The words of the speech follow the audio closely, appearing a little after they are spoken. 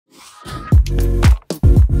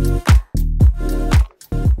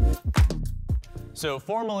So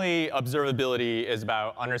formally, observability is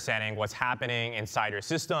about understanding what's happening inside your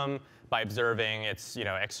system by observing its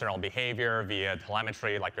external behavior via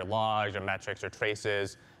telemetry, like your logs, your metrics, your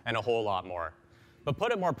traces, and a whole lot more. But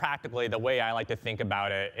put it more practically, the way I like to think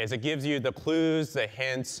about it is it gives you the clues, the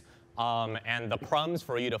hints, and the crumbs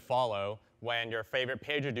for you to follow when your favorite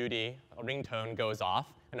PagerDuty ringtone goes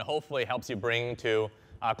off, and it hopefully helps you bring to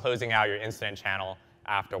closing out your incident channel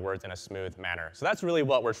afterwards in a smooth manner. So that's really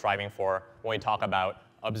what we're striving for when we talk about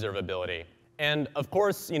observability. And of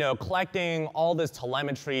course, collecting all this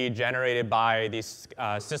telemetry generated by these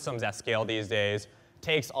systems at scale these days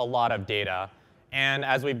takes a lot of data. And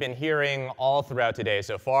as we've been hearing all throughout today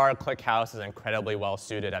so far, ClickHouse is incredibly well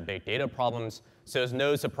suited at big data problems. So it's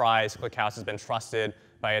no surprise ClickHouse has been trusted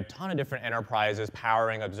by a ton of different enterprises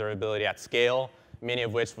powering observability at scale, many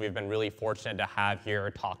of which we've been really fortunate to have here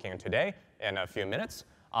talking today in a few minutes,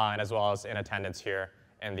 and as well as in attendance here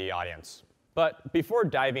in the audience. But before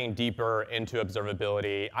diving deeper into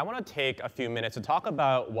observability, I want to take a few minutes to talk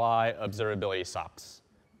about why observability sucks,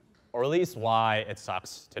 or at least why it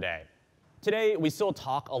sucks today. Today, we still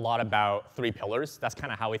talk a lot about three pillars. That's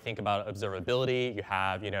kind of how we think about observability. You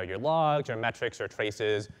have your logs, your metrics, your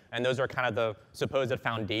traces, and those are kind of the supposed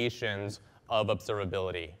foundations of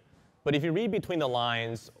observability. But if you read between the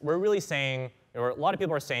lines, we're really saying, or a lot of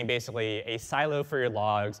people are saying basically a silo for your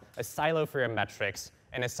logs, a silo for your metrics,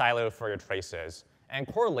 and a silo for your traces. And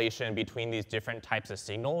correlation between these different types of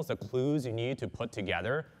signals, the clues you need to put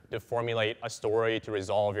together to formulate a story to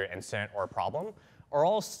resolve your incident or problem, are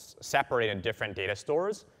all separated in different data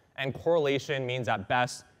stores. And correlation means at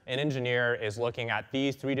best, an engineer is looking at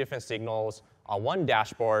these three different signals on one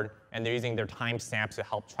dashboard, and they're using their timestamps to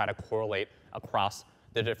help try to correlate across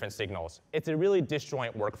the different signals. It's a really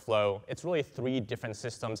disjoint workflow. It's really three different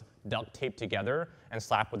systems duct taped together and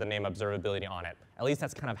slapped with the name observability on it. At least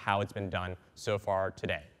that's kind of how it's been done so far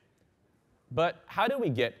today. But how do we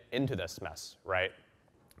get into this mess, right?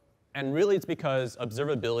 And really it's because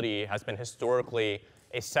observability has been historically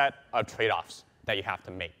a set of trade-offs that you have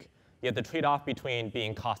to make. You have the trade-off between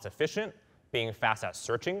being cost efficient, being fast at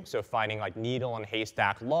searching, so finding like needle and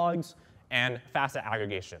haystack logs, and fast at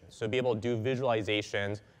aggregation, so be able to do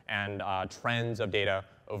visualizations and trends of data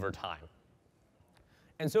over time.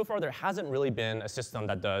 And so far, there hasn't really been a system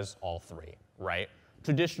that does all three, right?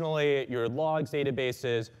 Traditionally, your logs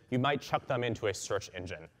databases, you might chuck them into a search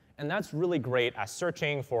engine. And that's really great at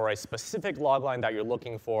searching for a specific log line that you're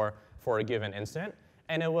looking for a given incident.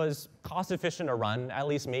 And it was cost efficient to run, at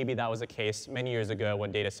least maybe that was the case many years ago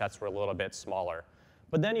when data sets were a little bit smaller.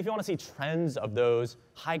 But then if you want to see trends of those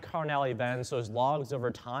high-cardinality events, those logs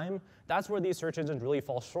over time, that's where these search engines really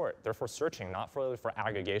fall short. They're for searching, not for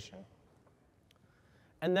aggregation.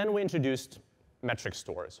 And then we introduced metric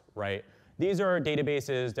stores, right? These are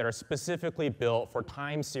databases that are specifically built for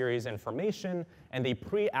time series information, and they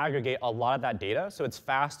pre-aggregate a lot of that data, so it's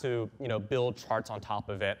fast to build charts on top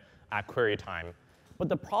of it at query time. But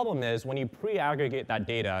the problem is when you pre-aggregate that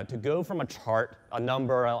data, to go from a chart, a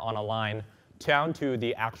number on a line, down to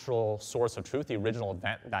the actual source of truth, the original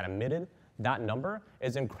event that emitted that number,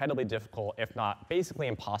 is incredibly difficult, if not basically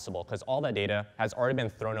impossible, because all that data has already been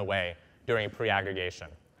thrown away during pre-aggregation.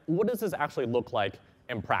 What does this actually look like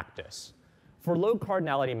in practice? For low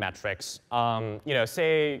cardinality metrics,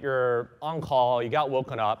 say you're on call, you got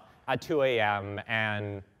woken up at 2 a.m.,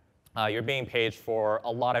 and you're being paged for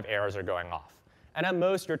a lot of errors are going off. And at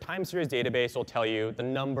most, your time series database will tell you the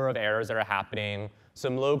number of errors that are happening,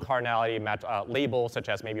 some low cardinality labels, such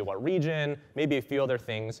as maybe what region, maybe a few other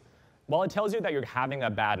things. While it tells you that you're having a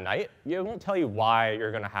bad night, it won't tell you why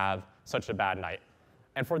you're going to have such a bad night.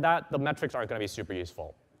 And for that, the metrics aren't going to be super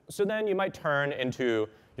useful. So then you might turn into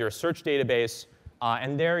your search database,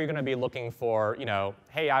 and there you're going to be looking for,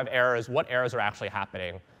 hey, I have errors. What errors are actually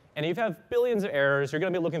happening? And if you have billions of errors, you're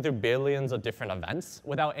going to be looking through billions of different events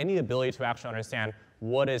without any ability to actually understand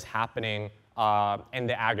what is happening in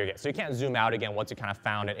the aggregate. So you can't zoom out again once you kind of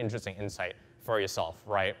found an interesting insight for yourself,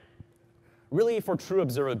 right? Really, for true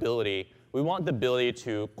observability, we want the ability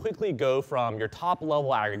to quickly go from your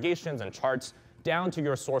top-level aggregations and charts down to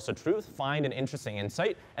your source of truth, find an interesting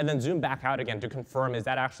insight, and then zoom back out again to confirm, is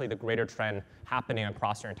that actually the greater trend happening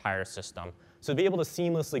across your entire system? So be able to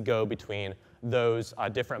seamlessly go between those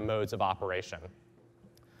different modes of operation.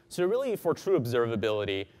 So really, for true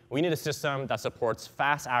observability, we need a system that supports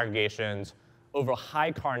fast aggregations over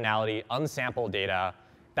high-cardinality, unsampled data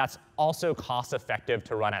that's also cost-effective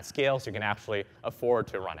to run at scale, so you can actually afford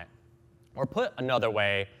to run it. Or put another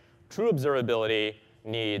way, true observability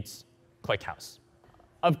needs ClickHouse.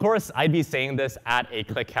 Of course, I'd be saying this at a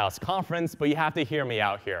ClickHouse conference, but you have to hear me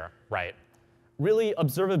out here, right? really,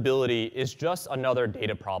 observability is just another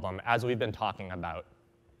data problem, as we've been talking about.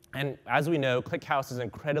 And as we know, ClickHouse is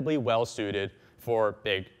incredibly well suited for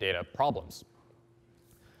big data problems.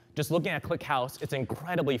 Just looking at ClickHouse, it's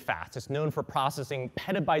incredibly fast. It's known for processing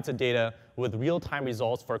petabytes of data with real-time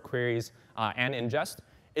results for queries and ingest.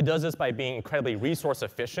 It does this by being incredibly resource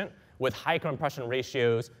efficient with high compression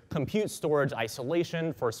ratios, compute storage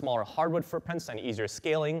isolation for smaller hardware footprints and easier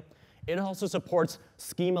scaling. It also supports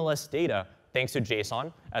schemaless data thanks to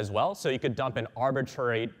JSON as well. So you could dump in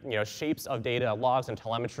arbitrary shapes of data, logs, and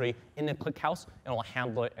telemetry into ClickHouse, and it will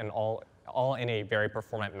handle it in all in a very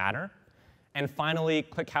performant manner. And finally,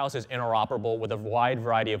 ClickHouse is interoperable with a wide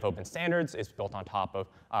variety of open standards. It's built on top of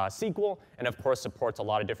SQL, and of course supports a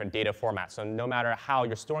lot of different data formats. So no matter how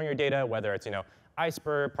you're storing your data, whether it's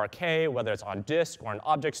Iceberg, Parquet, whether it's on disk or in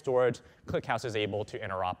object storage, ClickHouse is able to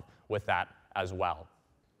interop with that as well.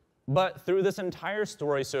 But through this entire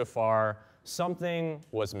story so far, something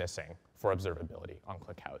was missing for observability on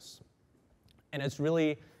ClickHouse. And it's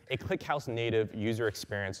really a ClickHouse native user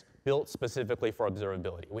experience built specifically for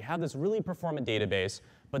observability. We have this really performant database,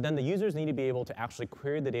 but then the users need to be able to actually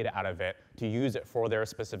query the data out of it to use it for their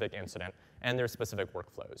specific incident and their specific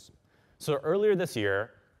workflows. So earlier this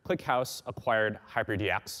year, ClickHouse acquired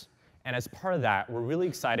HyperDX. And as part of that, we're really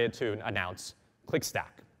excited to announce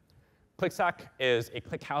ClickStack. ClickStack is a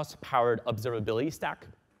ClickHouse-powered observability stack.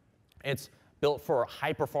 It's built for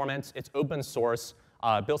high performance. It's open source,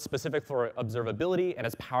 built specific for observability, and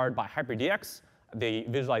it's powered by HyperDX, the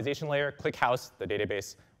visualization layer, ClickHouse, the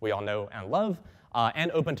database we all know and love,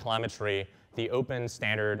 and OpenTelemetry, the open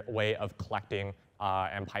standard way of collecting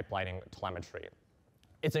and pipelining telemetry.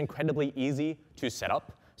 It's incredibly easy to set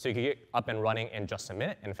up, so you can get up and running in just a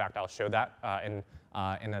minute. In fact, I'll show that in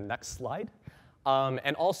the next slide.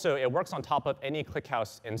 And also, it works on top of any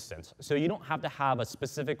ClickHouse instance. So you don't have to have a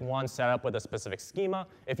specific one set up with a specific schema.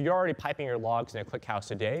 If you're already piping your logs in a ClickHouse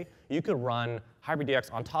today, you could run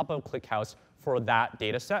HyperDX on top of ClickHouse for that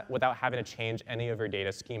data set without having to change any of your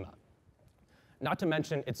data schema. Not to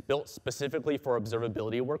mention, it's built specifically for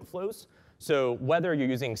observability workflows. So whether you're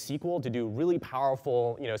using SQL to do really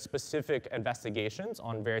powerful, specific investigations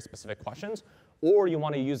on very specific questions, or you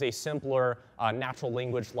want to use a simpler natural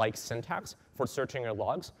language-like syntax for searching your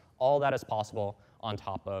logs, all that is possible on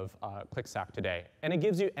top of ClickStack today. And it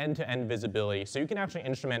gives you end-to-end visibility. So you can actually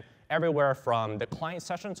instrument everywhere from the client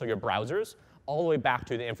session, so your browsers, all the way back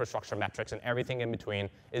to the infrastructure metrics, and everything in between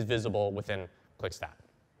is visible within ClickStack.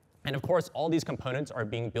 And of course, all these components are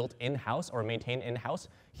being built in-house or maintained in-house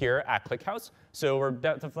here at ClickHouse. So we're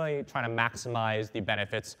definitely trying to maximize the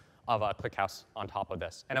benefits of ClickHouse on top of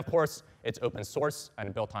this. And of course, it's open source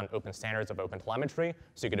and built on open standards of OpenTelemetry,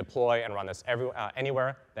 so you can deploy and run this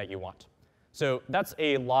anywhere that you want. So that's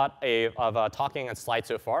a lot of talking and slides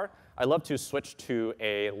so far. I'd love to switch to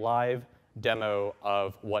a live demo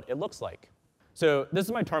of what it looks like. So this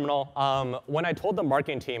is my terminal. When I told the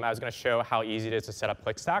marketing team I was going to show how easy it is to set up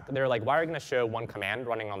ClickStack, they were like, why are you going to show one command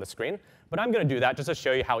running on the screen? But I'm going to do that just to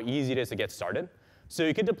show you how easy it is to get started. So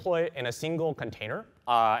you could deploy it in a single container.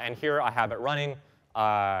 And here I have it running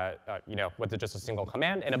with just a single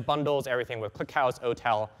command. And it bundles everything with ClickHouse,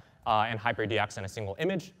 OTEL, and HyperDX in a single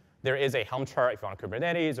image. There is a Helm chart if you want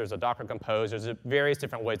Kubernetes. There's a Docker Compose. There's various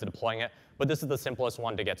different ways of deploying it. But this is the simplest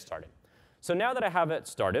one to get started. So now that I have it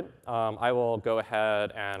started, I will go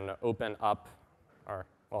ahead and open up,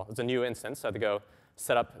 it's a new instance. So I have to go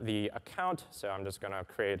set up the account. So I'm just going to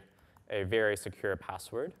create a very secure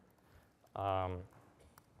password.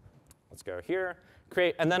 Let's go here,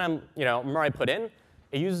 create, and then I'm already put in.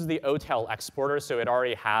 It uses the OTEL exporter, so it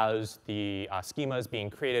already has the schemas being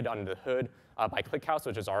created under the hood by ClickHouse,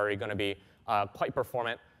 which is already going to be quite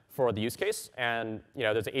performant for the use case. And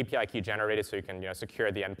there's an API key generated, so you can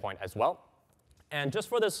secure the endpoint as well. And just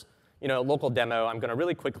for this local demo, I'm going to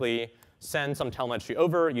really quickly send some telemetry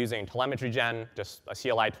over using telemetry gen, just a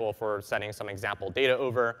CLI tool for sending some example data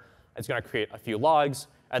over. It's going to create a few logs.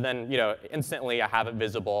 And then instantly, I have it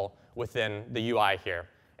visible within the UI here.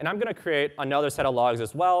 And I'm going to create another set of logs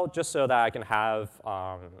as well, just so that I can have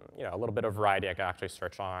a little bit of variety I can actually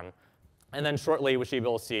search on. And then shortly, we should be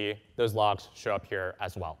able to see those logs show up here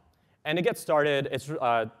as well. And to get started,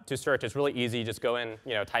 to search, it's really easy. Just go in,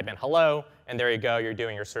 type in hello, and there you go. You're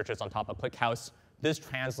doing your searches on top of ClickHouse. This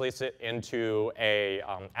translates it into a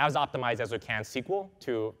as optimized as we can SQL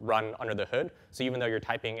to run under the hood. So even though you're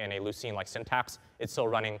typing in a Lucene-like syntax, it's still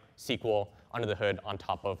running SQL under the hood on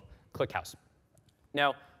top of ClickHouse.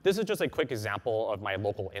 Now, this is just a quick example of my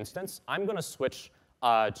local instance. I'm going to switch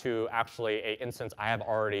to actually an instance I have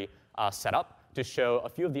already set up to show a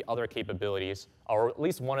few of the other capabilities, or at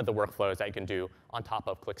least one of the workflows that you can do on top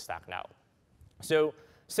of ClickStack now. So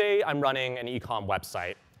say I'm running an e-com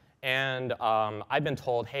website, and I've been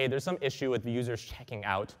told, hey, there's some issue with users checking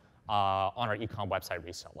out on our e-com website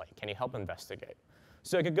recently. Can you help investigate?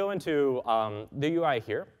 So I could go into the UI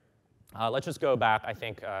here. Let's just go back. I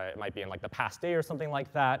think it might be in like the past day or something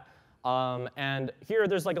like that. And here,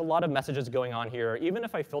 there's like a lot of messages going on here. Even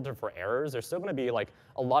if I filter for errors, there's still going to be like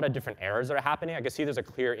a lot of different errors that are happening. I can see there's a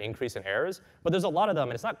clear increase in errors, but there's a lot of them,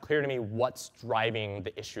 and it's not clear to me what's driving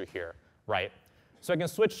the issue here, right? So I can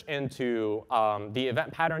switch into the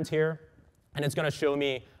event patterns here, and it's going to show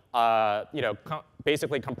me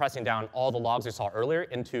basically compressing down all the logs we saw earlier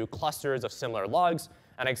into clusters of similar logs.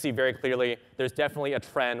 And I can see very clearly there's definitely a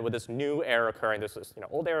trend with this new error occurring. This is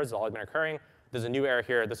old errors have always been occurring. There's a new error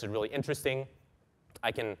here. This is really interesting.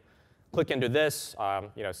 I can click into this,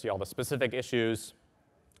 see all the specific issues,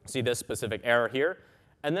 see this specific error here.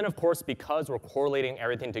 And then, of course, because we're correlating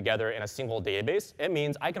everything together in a single database, it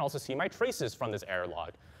means I can also see my traces from this error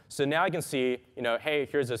log. So now I can see, hey,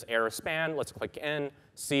 here's this error span. Let's click in,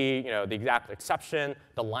 see the exact exception,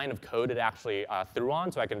 the line of code it actually threw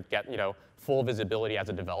on, so I can get full visibility as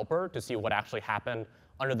a developer to see what actually happened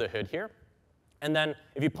under the hood here. And then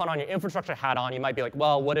if you put on your infrastructure hat on, you might be like,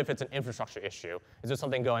 well, what if it's an infrastructure issue? Is there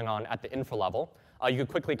something going on at the infra level? You could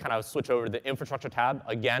quickly kind of switch over to the infrastructure tab,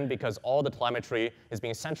 again, because all the telemetry is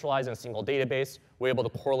being centralized in a single database. We're able to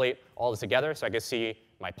correlate all this together, so I can see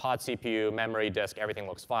my pod CPU, memory, disk, everything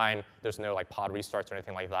looks fine. There's no pod restarts or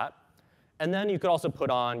anything like that. And then you could also put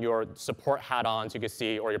on your support hat on, so you could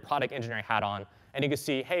see, or your product engineering hat on, and you can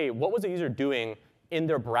see, hey, what was the user doing in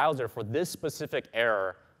their browser for this specific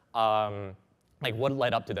error? What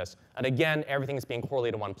led up to this? And again, everything is being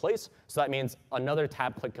correlated in one place. So that means another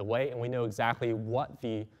tab click away, and we know exactly what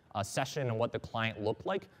the session and what the client looked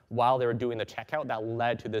like while they were doing the checkout that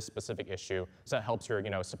led to this specific issue. So it helps your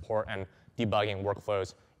support and debugging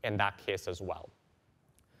workflows in that case as well.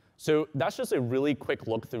 So that's just a really quick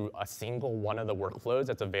look through a single one of the workflows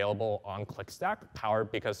that's available on ClickStack, powered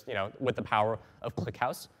with the power of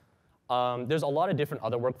ClickHouse. There's a lot of different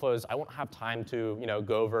other workflows I won't have time to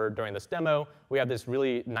go over during this demo. We have this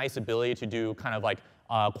really nice ability to do kind of like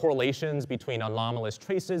correlations between anomalous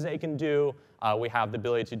traces that you can do. We have the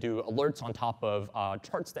ability to do alerts on top of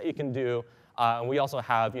charts that you can do. And we also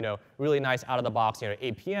have really nice out-of-the-box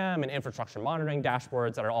APM and infrastructure monitoring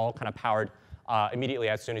dashboards that are all kind of powered immediately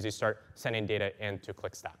as soon as you start sending data into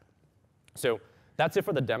ClickStack. So that's it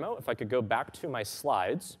for the demo. If I could go back to my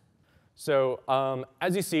slides. So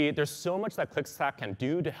as you see, there's so much that ClickStack can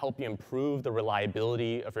do to help you improve the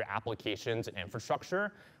reliability of your applications and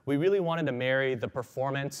infrastructure. We really wanted to marry the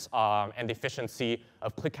performance and the efficiency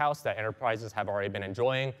of ClickHouse that enterprises have already been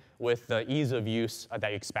enjoying with the ease of use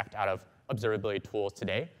that you expect out of observability tools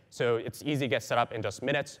today. So it's easy to get set up in just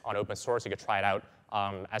minutes on open source. You could try it out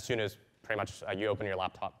as soon as pretty much you open your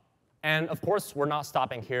laptop. And of course, we're not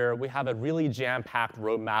stopping here. We have a really jam-packed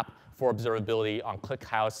roadmap for observability on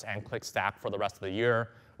ClickHouse and ClickStack for the rest of the year.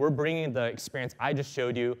 We're bringing the experience I just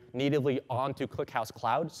showed you natively onto ClickHouse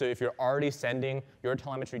Cloud. So if you're already sending your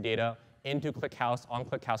telemetry data into ClickHouse on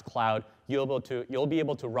ClickHouse Cloud, you'll be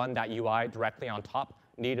able to run that UI directly on top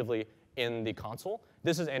natively in the console.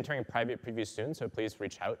 This is entering private preview soon, so please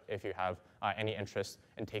reach out if you have any interest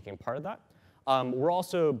in taking part of that. We're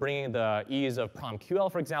also bringing the ease of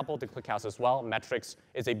PromQL, for example, to ClickHouse as well. Metrics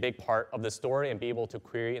is a big part of the story, and be able to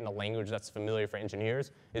query in the language that's familiar for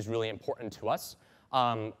engineers is really important to us.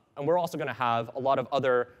 And we're also going to have a lot of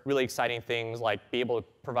other really exciting things, like be able to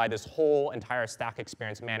provide this whole entire stack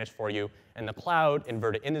experience managed for you in the cloud,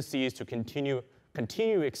 inverted indices to continue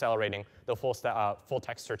accelerating the full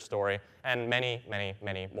text search story, and many, many,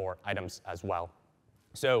 many more items as well.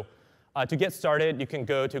 So to get started, you can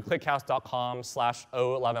go to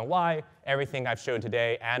clickhouse.com/O11Y. Everything I've showed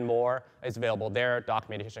today and more is available there.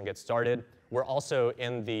 Documentation gets started. We're also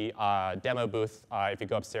in the demo booth if you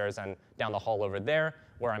go upstairs and down the hall over there,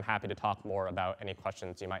 where I'm happy to talk more about any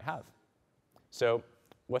questions you might have. So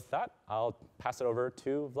with that, I'll pass it over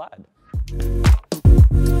to Vlad.